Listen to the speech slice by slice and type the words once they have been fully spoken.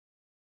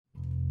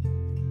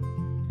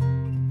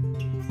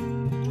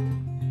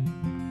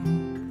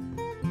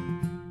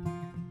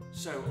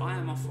So I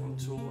am off on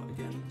tour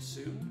again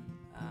soon,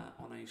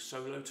 on a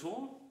solo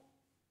tour.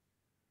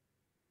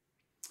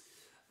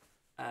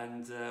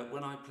 And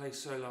when I play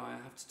solo, I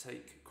have to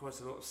take quite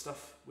a lot of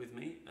stuff with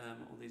me,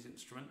 all these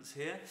instruments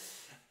here.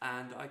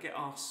 And I get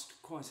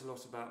asked quite a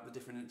lot about the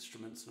different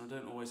instruments, and I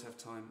don't always have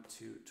time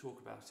to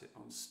talk about it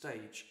on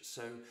stage.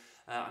 So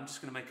I'm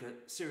just going to make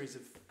a series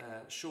of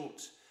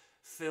short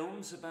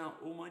films about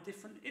all my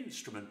different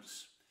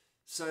instruments.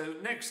 So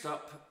next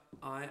up,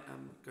 I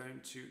am going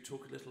to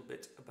talk a little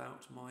bit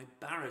about my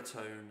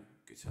baritone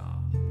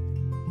guitar.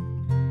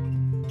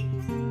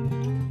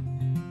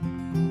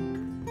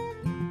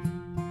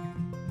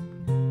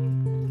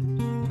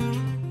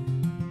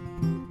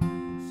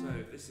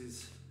 This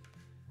is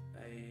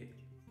a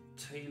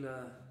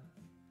Taylor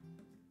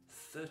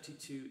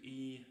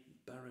 32E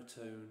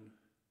baritone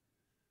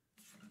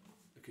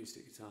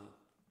acoustic guitar,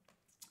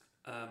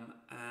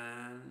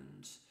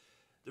 and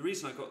the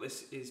reason I got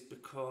this is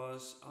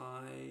because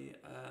I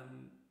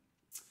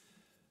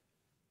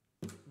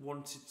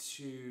wanted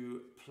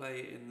to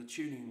play in the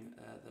tuning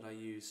that I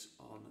use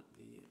on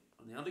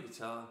the other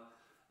guitar,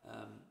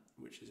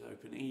 which is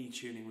open E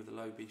tuning with a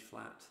low B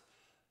flat,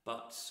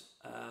 but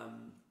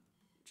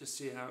just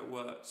see how it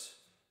worked,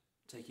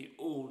 taking it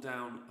all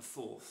down a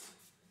fourth.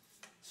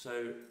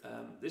 So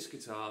this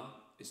guitar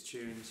is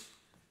tuned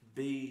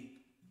B,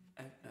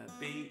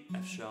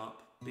 F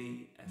sharp,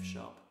 B, F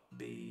sharp,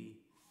 B,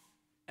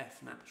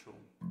 F natural,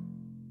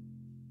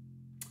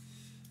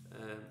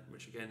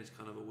 which again is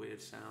kind of a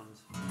weird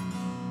sound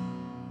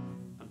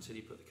until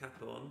you put the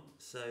cap on.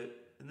 So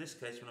in this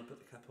case, when I put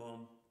the cap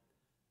on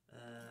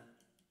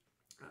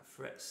at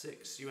fret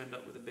 6, you end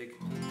up with a big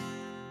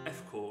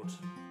F chord.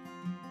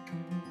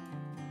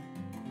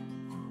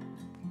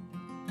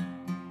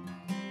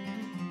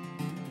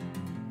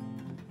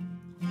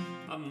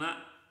 Other than that,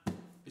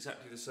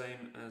 exactly the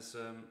same as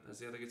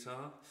the other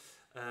guitar.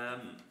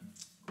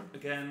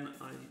 Again,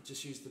 I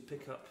just used the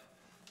pickup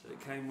that it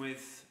came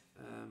with,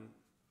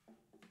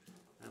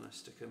 and I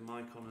stick a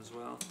mic on as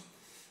well.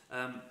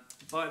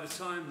 By the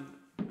time,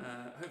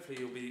 hopefully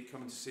you'll be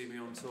coming to see me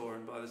on tour,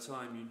 and by the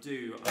time you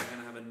do, I'm going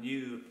to have a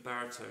new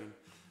baritone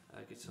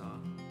guitar,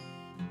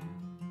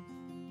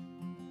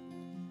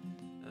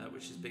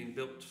 which is being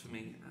built for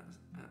me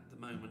at the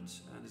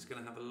moment, and is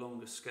going to have a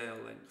longer scale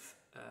length,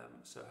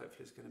 so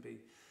hopefully it's going to be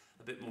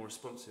a bit more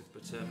responsive.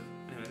 But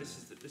anyway, this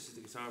is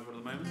the guitar I've got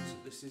at the moment.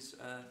 This is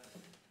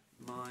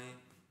my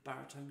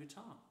baritone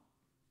guitar.